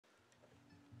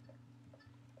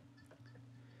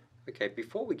Okay,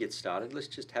 before we get started, let's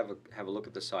just have a look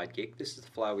at the Sidekick. This is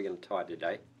the fly we're going to tie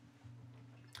today.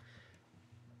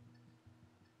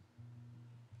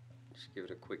 Just give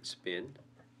it a quick spin.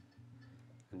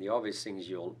 And the obvious things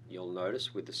you'll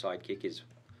notice with the Sidekick is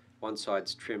one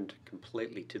side's trimmed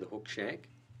completely to the hook shank,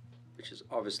 which is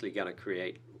obviously going to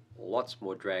create lots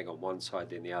more drag on one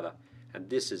side than the other. And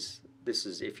this is,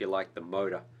 if you like, the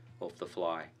motor of the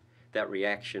fly. That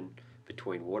reaction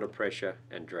between water pressure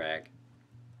and drag.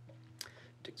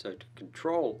 So to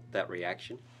control that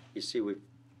reaction, you see we've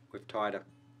tied a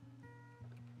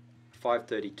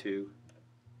 532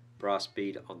 brass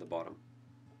bead on the bottom.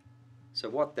 So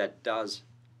what that does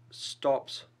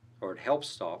stops, or it helps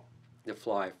stop, the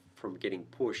fly from getting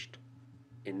pushed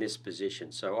in this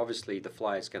position. So obviously the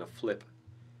fly is going to flip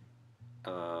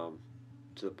to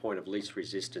the point of least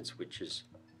resistance, which is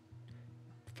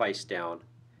face down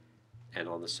and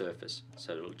on the surface.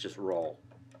 So it'll just roll.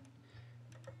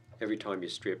 Every time you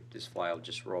strip, this fly will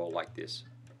just roll like this.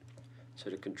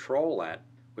 So to control that,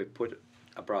 we've put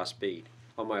a brass bead.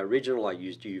 On my original I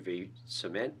used UV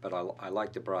cement, but I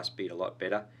like the brass bead a lot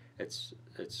better. It's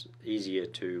easier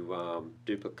to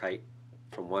duplicate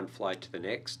from one fly to the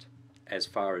next as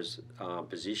far as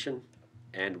position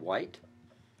and weight,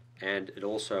 and it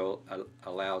also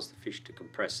allows the fish to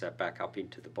compress that back up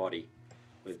into the body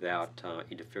without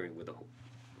interfering with the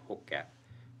hook gap,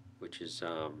 which is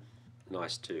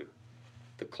nice too.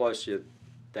 The closer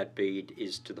that bead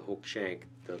is to the hook shank,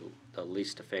 the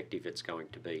least effective it's going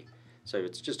to be. So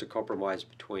it's just a compromise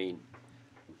between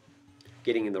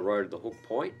getting in the road of the hook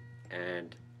point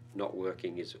and not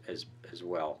working as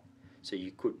well. So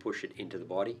you could push it into the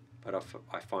body, but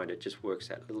I find it just works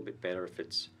out a little bit better if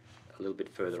it's a little bit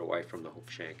further away from the hook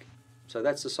shank. So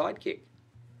that's the Sidekick.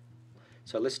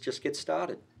 So let's just get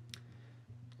started.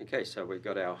 Okay, so we've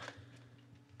got our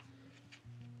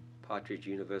Partridge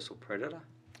Universal Predator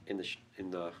in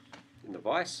the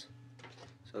vise.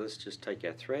 So let's just take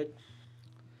our thread.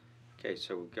 Okay,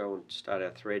 so we'll go and start our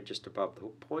thread just above the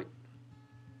hook point.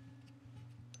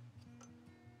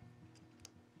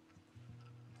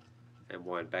 And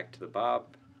wind back to the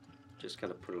barb. Just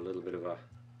going to put a little bit of a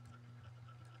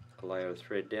layer of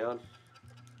thread down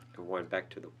and wind back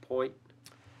to the point.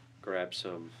 Grab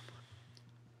some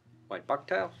white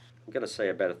bucktail. I'm going to say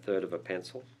about 1/3 of a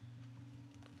pencil.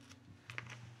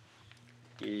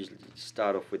 You usually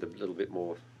start off with a little bit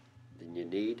more than you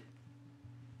need,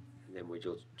 and then we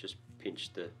just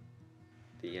pinch the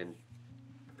end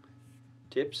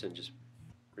tips and just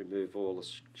remove all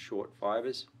the short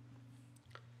fibers.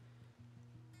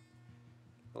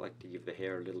 I like to give the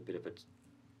hair a little bit of a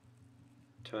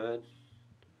turn,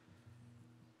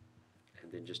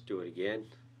 and then just do it again.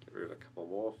 Get rid of a couple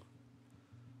more.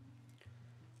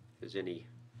 If there's any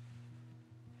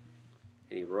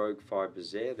rogue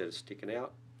fibers there that are sticking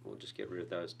out, we'll just get rid of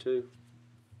those too.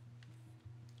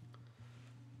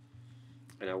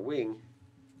 And our wing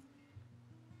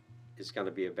is going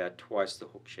to be about twice the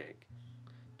hook shank,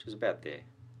 which is about there.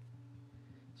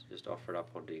 So just offer it up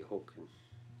onto your hook and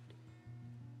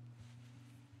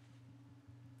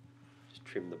just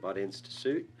trim the butt ends to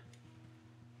suit.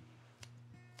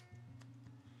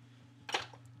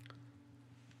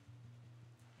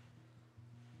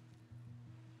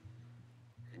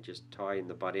 And just tie in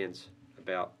the butt ends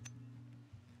about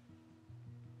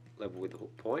level with the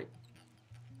hook point.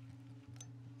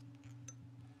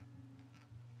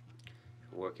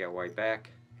 Work our way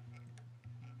back.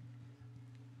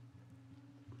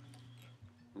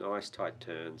 Nice tight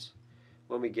turns.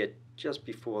 When we get just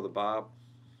before the barb,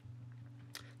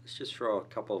 let's just throw a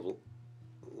couple of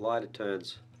lighter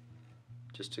turns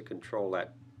just to control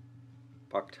that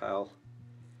bucktail,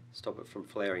 stop it from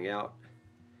flaring out,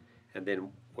 and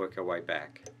then work our way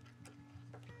back.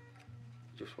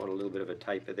 Just want a little bit of a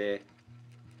taper there.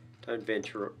 Don't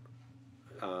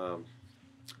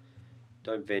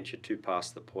venture too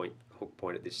past the hook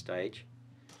point at this stage.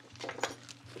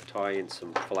 We'll tie in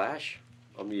some flash.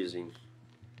 I'm using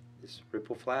this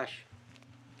ripple flash.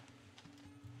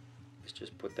 Let's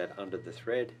just put that under the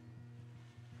thread.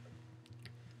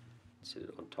 Sit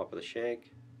it on top of the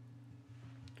shank.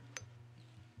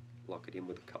 Lock it in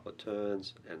with a couple of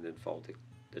turns and then fold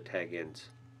the tag ends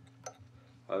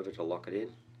over to lock it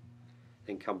in.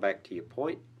 Then come back to your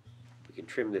point. We can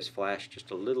trim this flash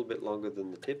just a little bit longer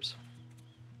than the tips.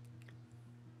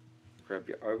 Grab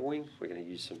your overwing. We're going to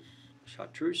use some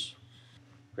chartreuse.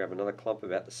 Grab another clump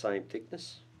about the same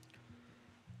thickness.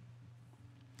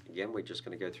 Again, we're just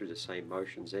going to go through the same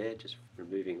motions there, just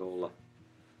removing all the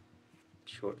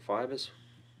short fibers.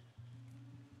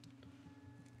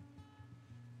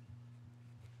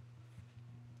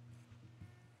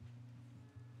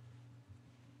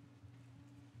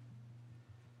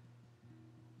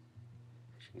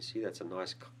 you can see, that's a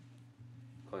nice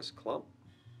clump.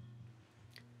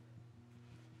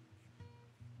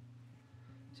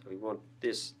 So we want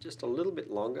this just a little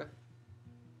bit longer.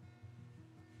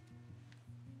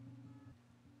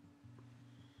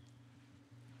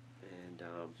 And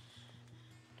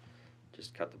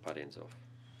just cut the butt ends off.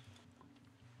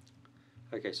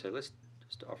 Okay, so let's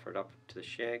just offer it up to the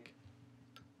shank.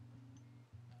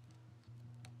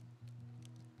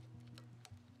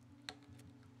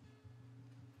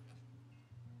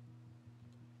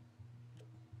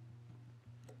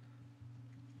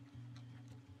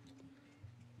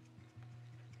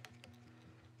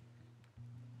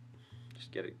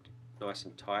 Just get it nice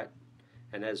and tight,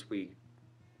 and as we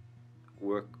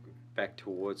work back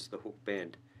towards the hook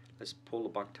bend, let's pull the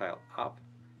bucktail up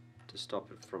to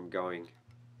stop it from going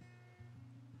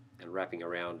and wrapping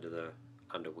around to the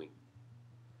underwing.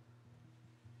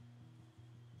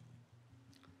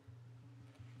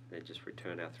 Then just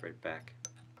return our thread back.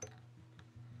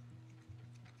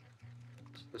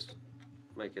 So let's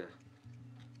make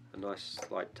a nice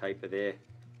slight taper there.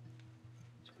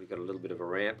 So we've got a little bit of a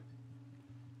ramp.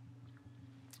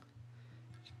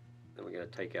 Then we're going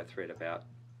to take our thread about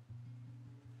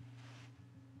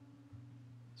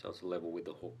so it's level with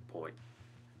the hook point.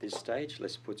 At this stage,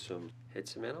 let's put some head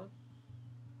cement on.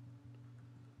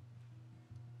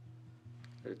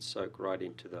 Let it soak right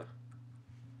into the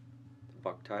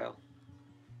bucktail.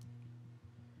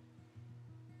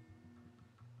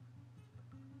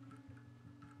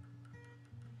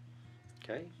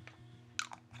 Okay.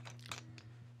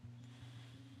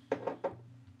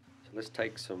 So let's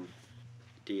take some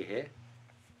deer hair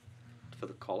for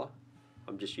the collar.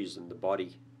 I'm just using the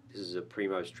body. This is a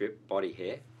Primo strip body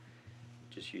hair.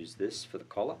 Just use this for the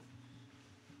collar.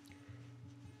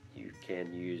 You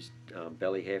can use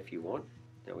belly hair if you want.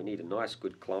 Now we need a nice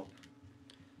good clump.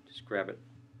 Just grab it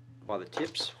by the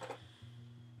tips.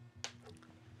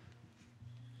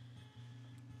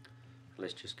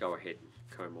 Let's just go ahead and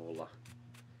comb all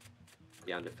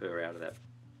the under fur out of that.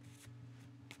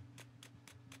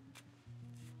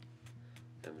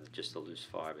 And just the loose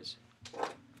fibres.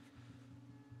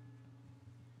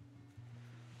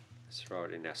 Let's throw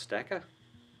it in our stacker.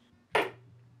 Give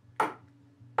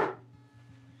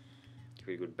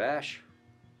it a good bash.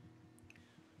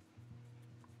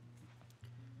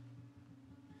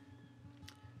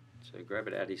 So grab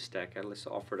it out of your stacker, let's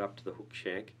offer it up to the hook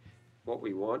shank. What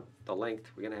we want, the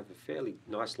length, we're going to have a fairly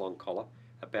nice long collar,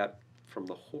 about from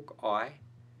the hook eye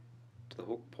to the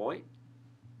hook point.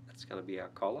 That's going to be our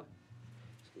collar.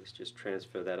 So let's just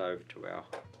transfer that over to our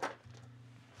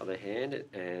other hand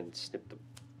and snip the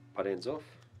butt ends off.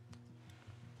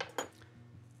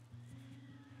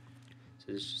 So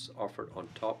let's just offer it on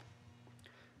top.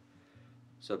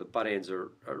 So the butt ends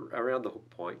are around the hook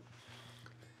point.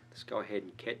 Let's go ahead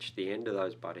and catch the end of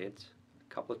those butt ends,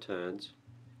 a couple of turns.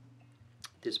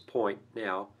 At this point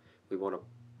now, we want to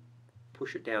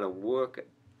push it down and work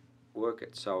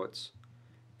it so it's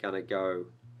going to go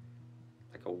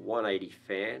like a 180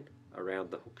 fan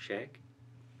around the hook shank.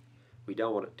 We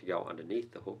don't want it to go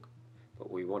underneath the hook, but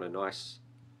we want a nice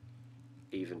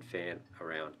even fan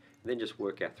around. And then just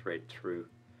work our thread through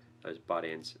those butt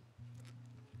ends,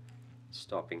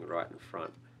 stopping right in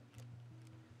front.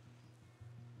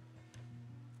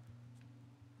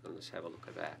 And let's have a look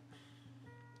at that.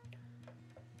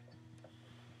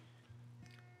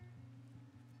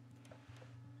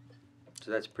 So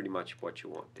that's pretty much what you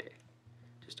want there.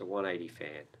 Just a 180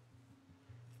 fan.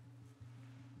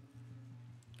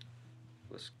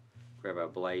 Let's grab our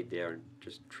blade there and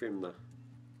just trim the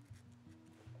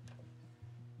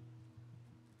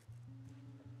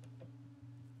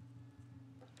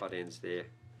butt ends there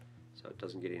so it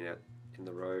doesn't get in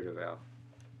the road of our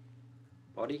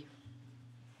body.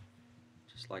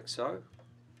 Just like so.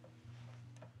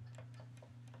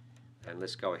 And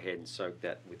let's go ahead and soak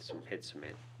that with some head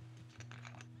cement.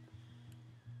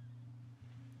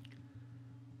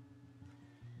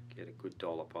 Get a good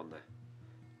dollop on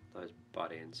those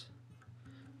butt ends.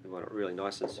 We want it really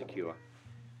nice and secure.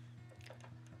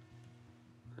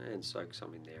 And soak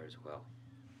some in there as well.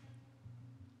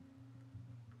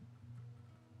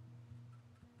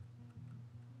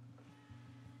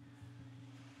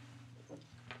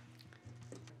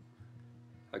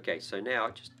 Okay, so now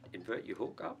just invert your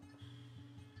hook up.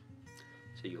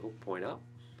 So your hook point up.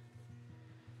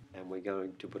 And we're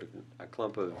going to put a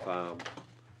clump of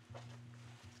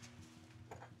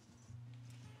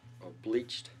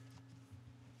bleached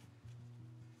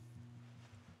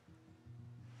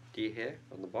deer hair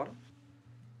on the bottom.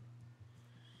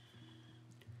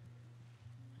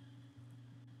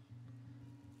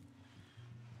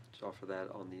 Just offer that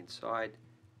on the inside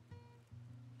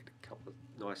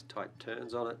Nice tight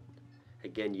turns on it.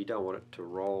 Again, you don't want it to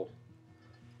roll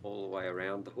all the way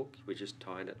around the hook. We're just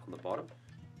tying it on the bottom.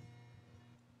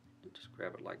 Just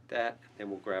grab it like that, and then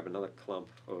we'll grab another clump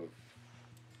of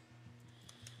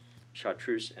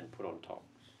chartreuse and put on top.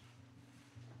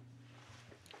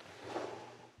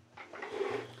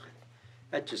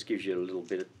 That just gives you a little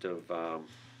bit of a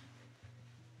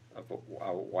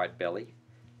white belly.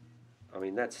 I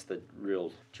mean, that's the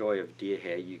real joy of deer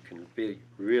hair. You can be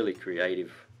really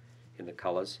creative in the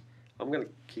colors. I'm going to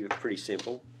keep it pretty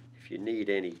simple. If you need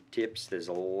any tips, there's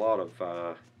a lot of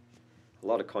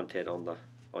content on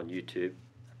YouTube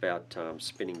about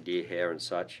spinning deer hair and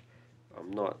such. I'm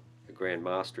not a grand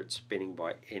master at spinning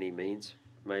by any means.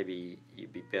 Maybe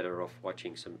you'd be better off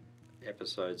watching some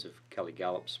episodes of Kelly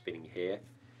Gallup spinning hair.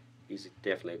 He's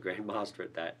definitely a grand master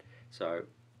at that. So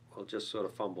I'll just sort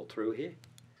of fumble through here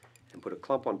and put a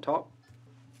clump on top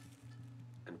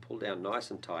and pull down nice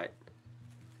and tight.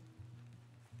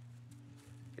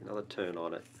 Get another turn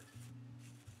on it.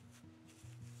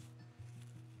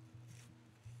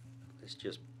 Let's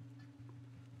just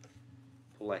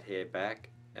pull that hair back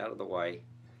out of the way,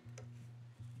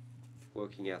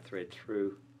 working our thread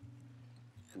through,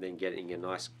 and then getting a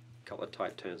nice couple of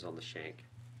tight turns on the shank.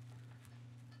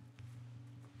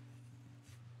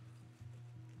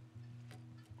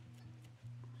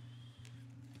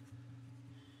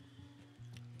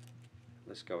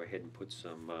 Let's go ahead and put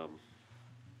some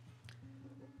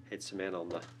head cement on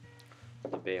the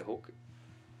bare hook,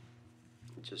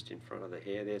 just in front of the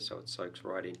hair there, so it soaks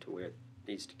right into where it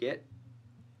needs to get.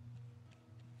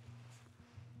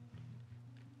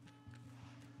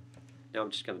 Now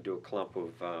I'm just going to do a clump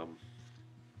of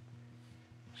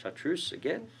chartreuse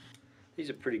again. These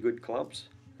are pretty good clumps,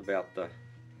 about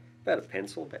a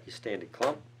pencil, about your standard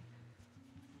clump.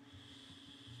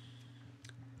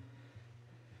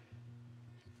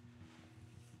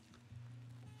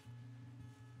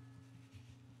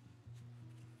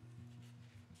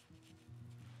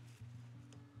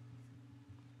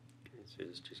 So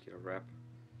let's just get a wrap,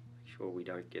 make sure we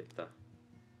don't get the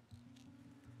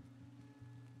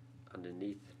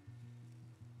underneath.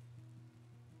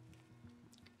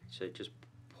 So just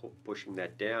pushing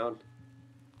that down,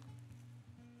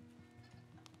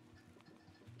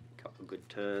 a couple of good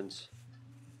turns,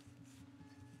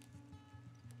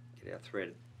 get our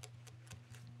thread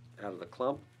out of the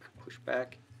clump, push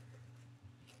back.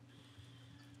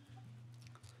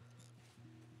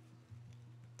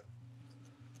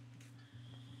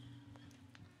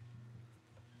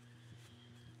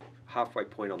 Halfway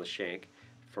point on the shank,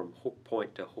 from hook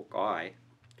point to hook eye,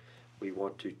 we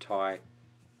want to tie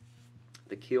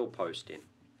the keel post in.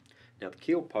 Now the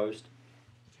keel post,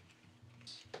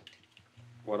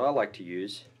 what I like to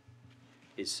use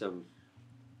is some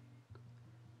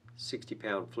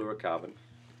 60-pound fluorocarbon,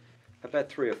 about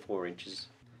 3 or 4 inches.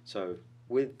 So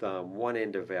with one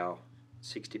end of our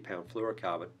 60-pound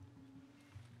fluorocarbon,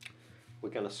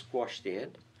 we're going to squash the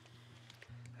end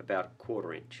about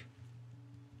 1/4 inch.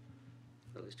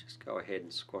 So let's just go ahead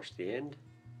and squash the end,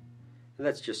 and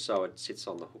that's just so it sits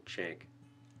on the hook shank.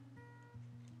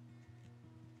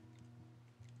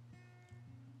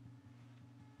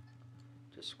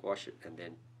 Just squash it and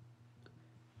then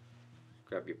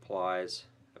grab your pliers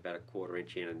about 1/4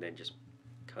 inch in, and then just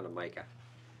kind of make a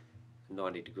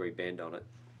 90-degree bend on it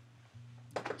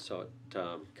so it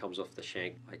comes off the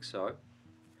shank like so.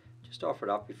 Just offer it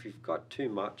up. If you've got too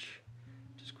much,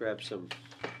 just grab some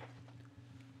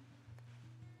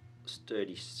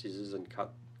sturdy scissors and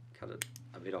cut it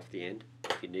a bit off the end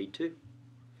if you need to.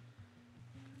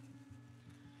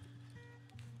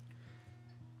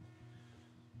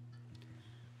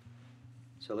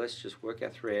 So let's just work our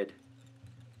thread,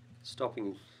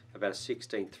 stopping about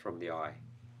 1/16 from the eye.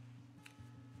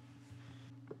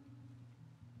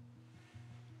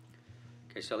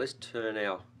 Okay, so let's turn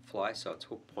our fly so it's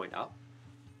hook point up.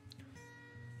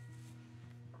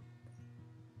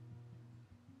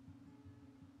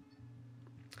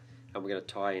 And we're going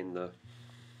to tie in the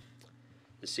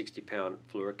 60-pound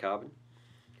fluorocarbon,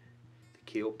 the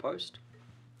keel post.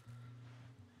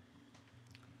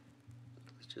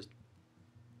 Let's just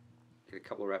get a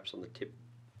couple of wraps on the tip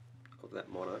of that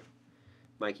mono,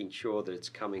 making sure that it's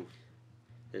going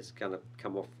to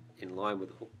come off in line with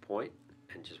the hook point,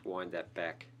 and just wind that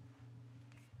back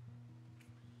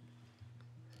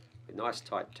with nice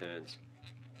tight turns.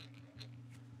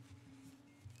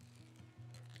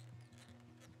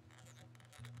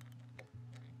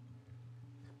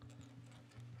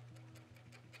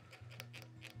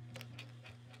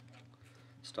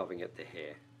 Stopping at the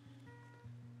hair.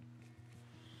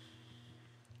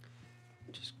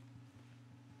 Just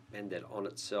bend that on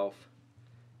itself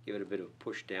give it a bit of a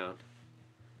push down.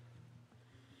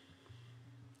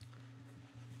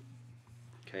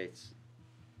 Okay,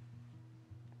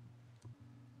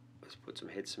 let's put some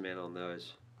head cement on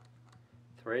those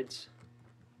threads.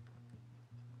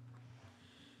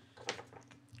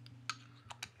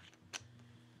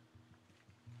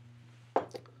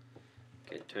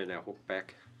 Okay, turn our hook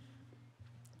back.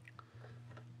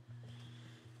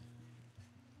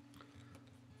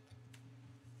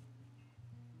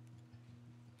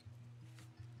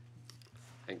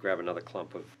 And grab another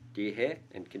clump of deer hair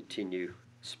and continue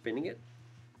spinning it.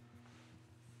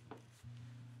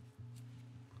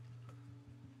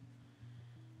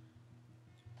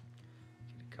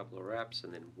 Get a couple of wraps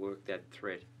and then work that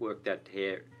thread, work that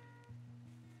hair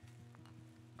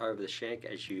over the shank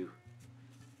as you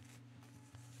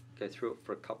go through it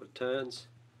for a couple of turns.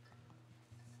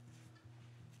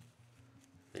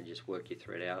 Then just work your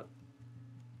thread out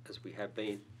as we have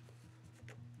been.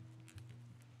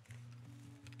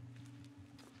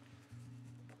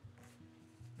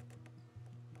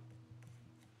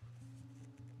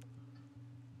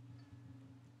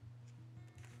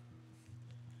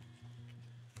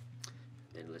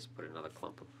 Then let's put another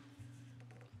clump of.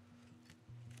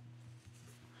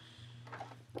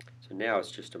 So now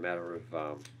it's just a matter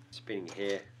of spinning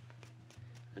hair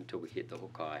until we hit the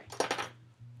hook eye.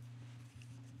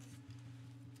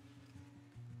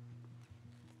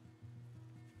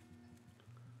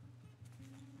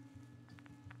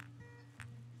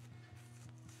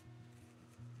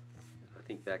 I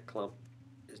think that clump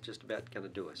is just about going to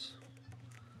do us.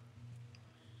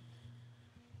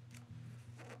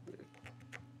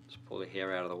 Just pull the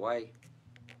hair out of the way.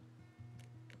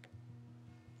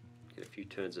 Get a few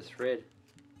turns of thread.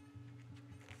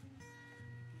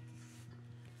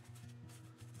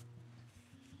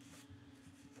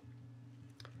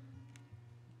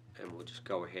 And we'll just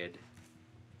go ahead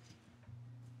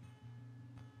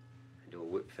and do a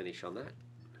whip finish on that.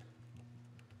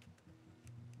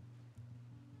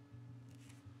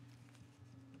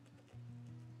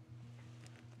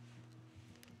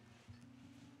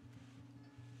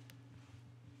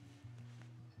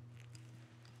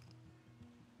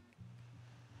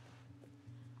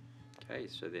 Okay,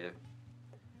 so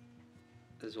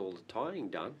there's all the tying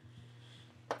done.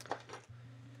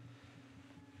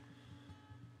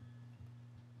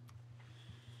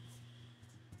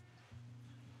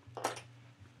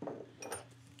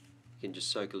 You can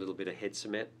just soak a little bit of head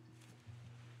cement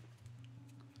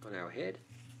on our head.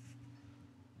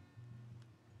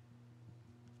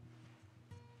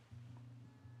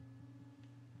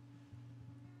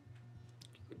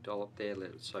 Good dollop there, let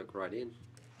it soak right in.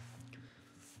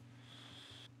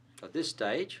 At this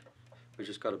stage, we've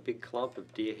just got a big clump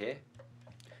of deer hair.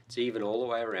 It's even all the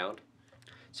way around.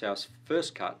 So our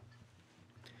first cut,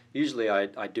 usually I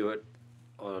do it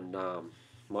on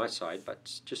my side,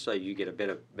 but just so you get a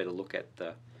better look at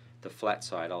the flat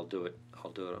side, I'll do it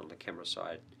on the camera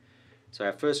side. So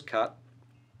our first cut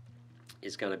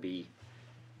is going to be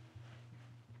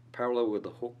parallel with the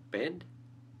hook bend,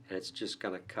 and it's just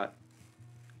going to cut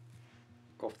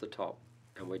off the top,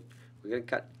 and we're going to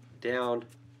cut down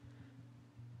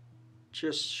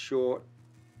just short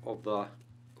of the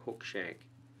hook shank.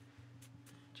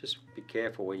 Just be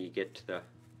careful when you get to the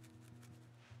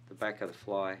back of the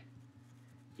fly.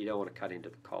 You don't want to cut into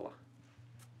the collar.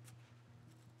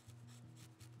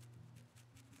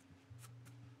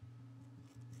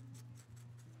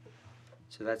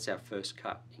 So that's our first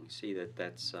cut. You can see that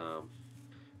that's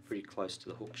pretty close to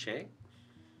the hook shank.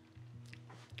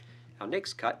 Our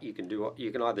next cut, you can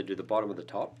either do the bottom or the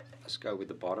top. Let's go with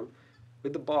the bottom.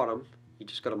 With the bottom, you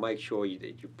just got to make sure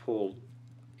that you pull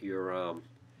your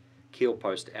keel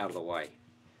post out of the way.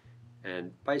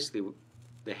 And basically,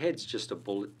 the head's just a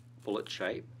bullet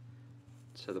shape.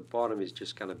 So the bottom is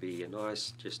just going to be a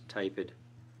nice, just tapered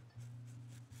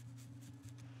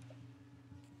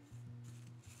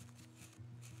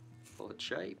bullet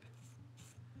shape.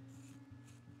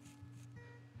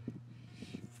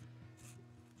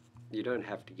 You don't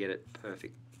have to get it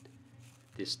perfect at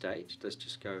this stage. Let's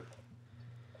just go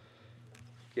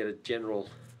get a general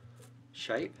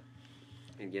shape,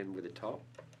 again with the top.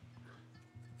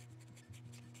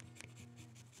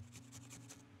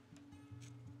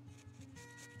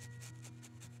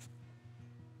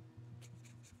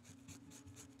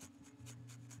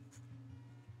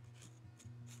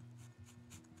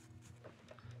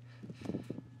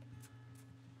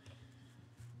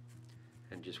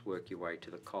 And just work your way to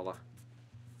the collar.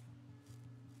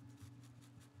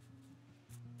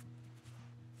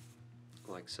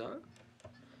 Like so.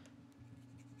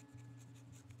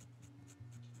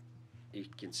 You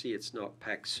can see it's not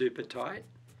packed super tight,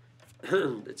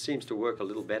 it seems to work a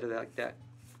little better like that.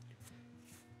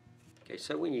 Okay,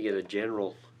 so when you get a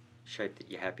general shape that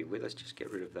you're happy with, let's just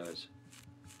get rid of those,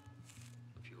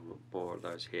 a few more of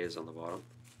those hairs on the bottom.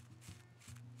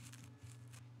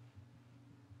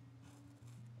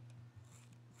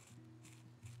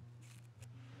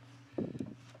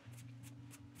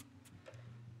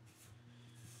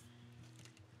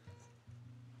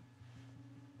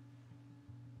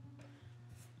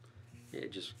 Yeah,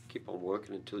 just keep on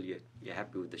working until you're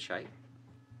happy with the shape.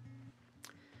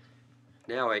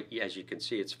 Now, as you can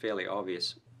see, it's fairly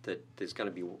obvious that there's going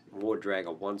to be more drag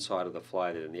on one side of the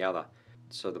fly than the other.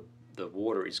 So the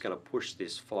water is going to push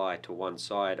this fly to one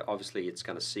side. Obviously, it's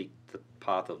going to seek the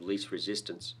path of least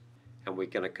resistance, and we're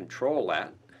going to control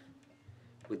that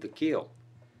with the keel.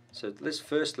 So let's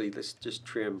just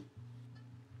trim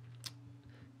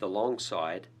the long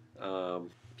side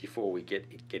before we get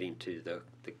into the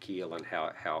keel and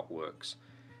how it works.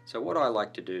 So what I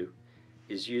like to do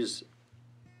is use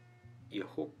your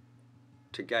hook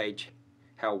to gauge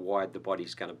how wide the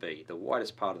body's going to be. The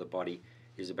widest part of the body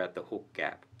is about the hook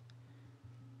gap.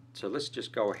 So let's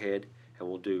just go ahead and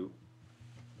we'll do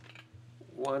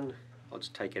one. I'll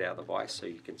just take it out of the vise so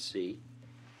you can see.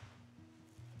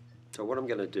 So what I'm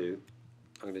going to do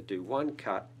one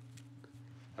cut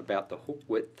about the hook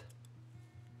width.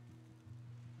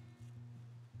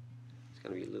 It's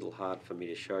going to be a little hard for me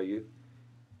to show you,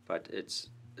 but it's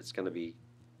going to be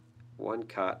one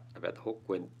cut about the hook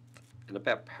width and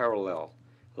about parallel,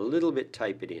 a little bit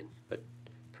tapered in, but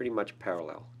pretty much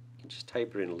parallel. You just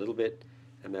taper in a little bit,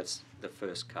 and that's the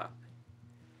first cut.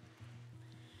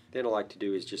 Then I like to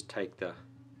do is just take your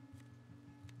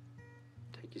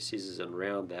scissors and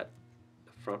round the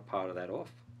front part of that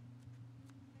off.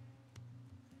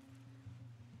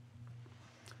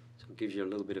 So it gives you a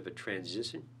little bit of a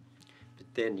transition. But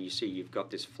then you see you've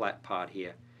got this flat part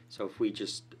here. So if we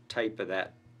just taper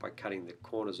that by cutting the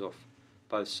corners off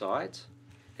both sides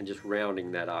and just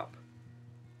rounding that up.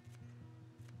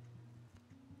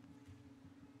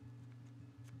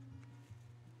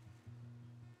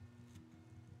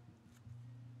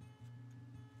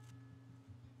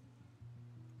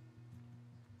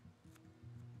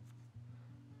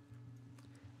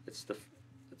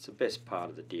 It's the best part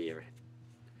of the deer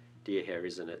hair,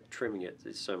 isn't it? Trimming it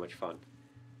is so much fun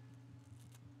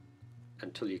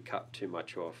until you cut too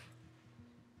much off.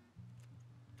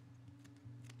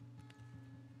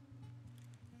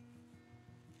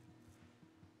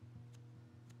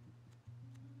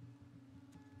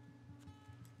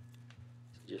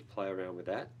 So just play around with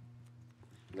that.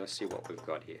 Let's see what we've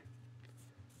got here.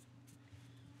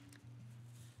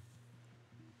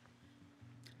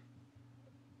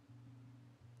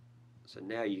 So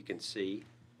now you can see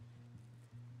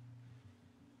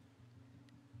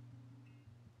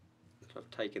that I've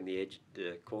taken the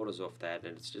corners off that,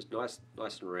 and it's just nice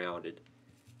and rounded.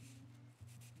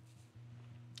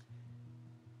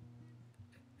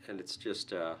 And it's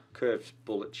just a curved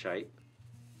bullet shape.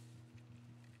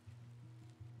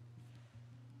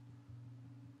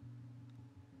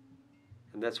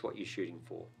 And that's what you're shooting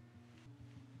for.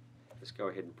 Let's go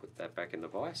ahead and put that back in the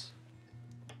vise.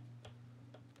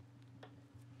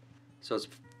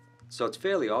 So it's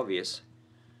fairly obvious.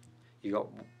 You got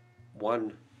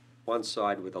one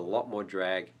side with a lot more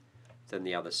drag than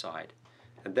the other side,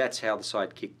 and that's how the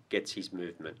sidekick gets his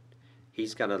movement.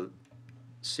 He's going to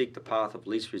seek the path of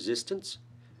least resistance,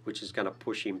 which is going to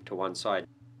push him to one side.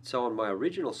 So on my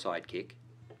original sidekick,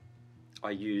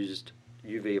 I used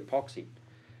UV epoxy.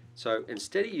 So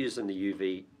instead of using the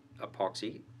UV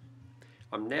epoxy,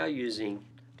 I'm now using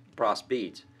brass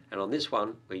beads, and on this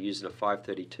one we're using a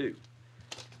 532.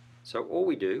 So all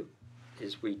we do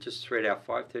is we just thread our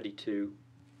 532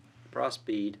 brass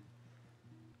bead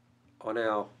on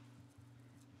our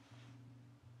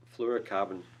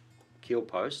fluorocarbon keel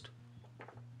post,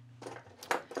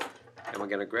 and we're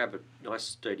going to grab a nice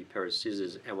sturdy pair of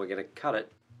scissors and we're going to cut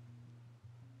it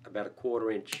about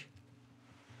 1/4 inch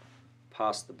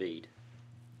past the bead,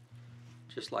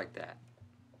 just like that.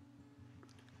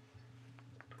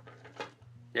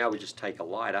 Now we just take a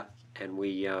lighter and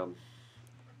we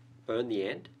burn the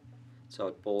end so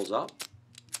it balls up.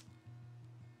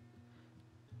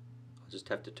 I'll just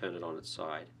have to turn it on its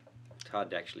side. It's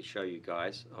hard to actually show you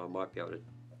guys. I might be able to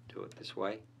do it this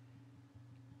way.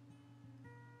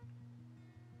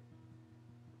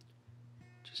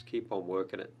 Just keep on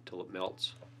working it until it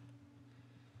melts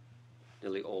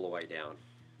nearly all the way down.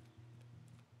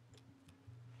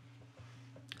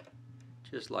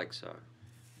 Just like so.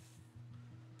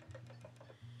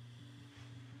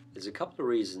 There's a couple of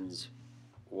reasons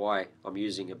why I'm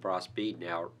using a brass bead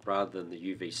now rather than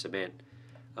the UV cement.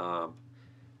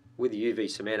 With the UV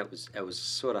cement, it was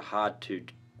sort of hard to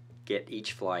get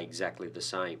each fly exactly the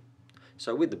same.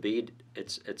 So with the bead,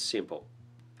 it's simple.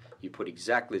 You put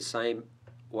exactly the same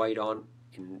weight on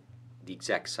in the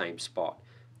exact same spot,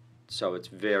 so it's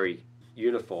very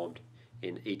uniformed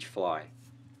in each fly,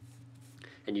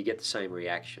 and you get the same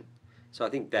reaction. So I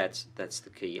think that's the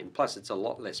key, and plus it's a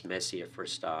lot less messier for a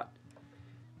start.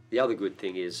 The other good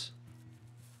thing is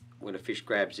when a fish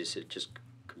grabs this, it just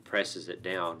compresses it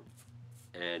down,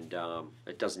 and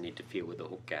it doesn't interfere with the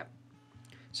hook gap.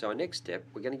 So our next step,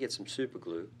 we're going to get some super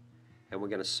glue, and we're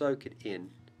going to soak it in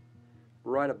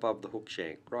right above the hook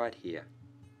shank, right here.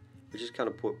 We're just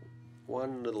going to put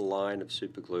one little line of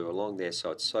super glue along there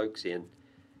so it soaks in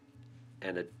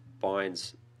and it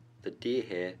binds the deer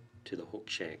hair to the hook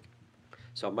shank.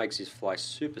 So it makes this fly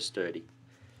super sturdy,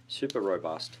 super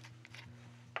robust.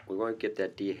 We won't get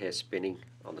that deer hair spinning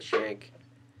on the shank.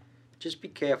 Just be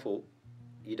careful,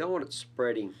 you don't want it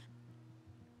spreading.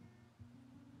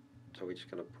 So we're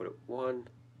just going to put it 1,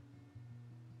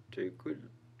 2,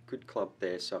 good clump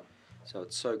there, so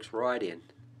it soaks right in.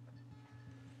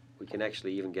 We can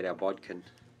actually even get our bodkin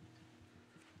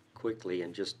quickly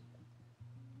and just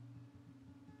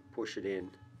push it in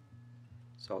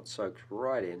so it soaks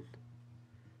right in.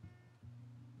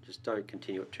 Just don't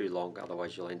continue it too long,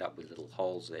 otherwise you'll end up with little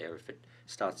holes there if it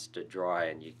starts to dry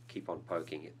and you keep on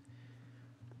poking it.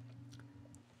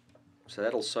 So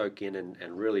that'll soak in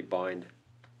and really bind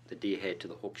the deer head to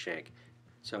the hook shank.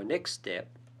 So next step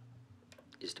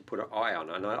is to put an eye on,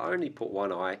 and I only put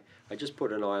one eye. I just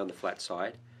put an eye on the flat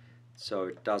side so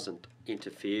it doesn't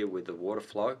interfere with the water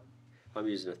flow. I'm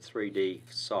using a 3D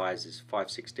size is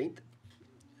 5/16.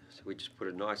 So we just put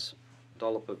a nice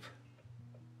dollop of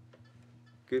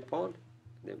goop on,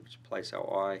 and then just place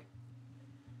our eye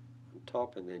on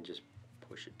top and then just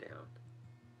push it down.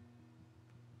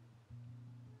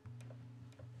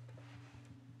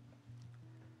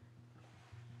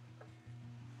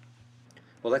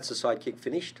 Well, that's the Sidekick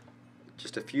finished.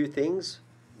 Just a few things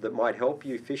that might help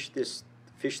you fish the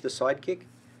Sidekick.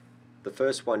 The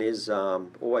first one is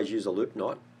always use a loop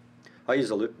knot. I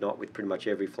use a loop knot with pretty much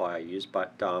every fly I use,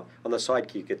 but on the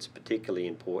Sidekick it's particularly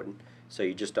important so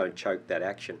you just don't choke that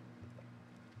action.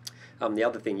 The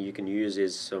other thing you can use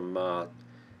is some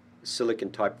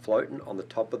silicone type floating on the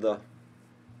top of the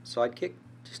Sidekick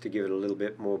just to give it a little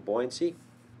bit more buoyancy,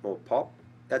 more pop.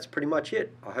 That's pretty much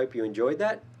it. I hope you enjoyed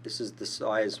that. This is the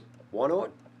size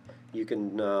 1/0. You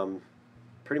can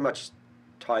pretty much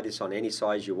tie this on any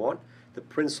size you want. The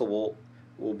principle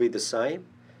will be the same.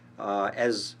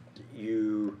 As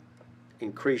you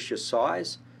increase your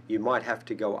size, you might have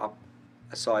to go up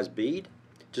a size bead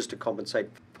just to compensate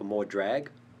for more drag.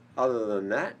 Other than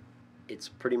that, it's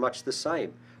pretty much the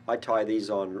same. I tie these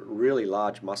on really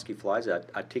large musky flies,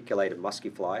 articulated musky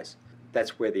flies.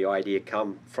 That's where the idea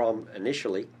come from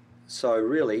initially. So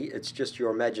really, it's just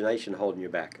your imagination holding you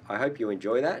back. I hope you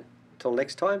enjoy that. Till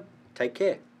next time, take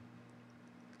care.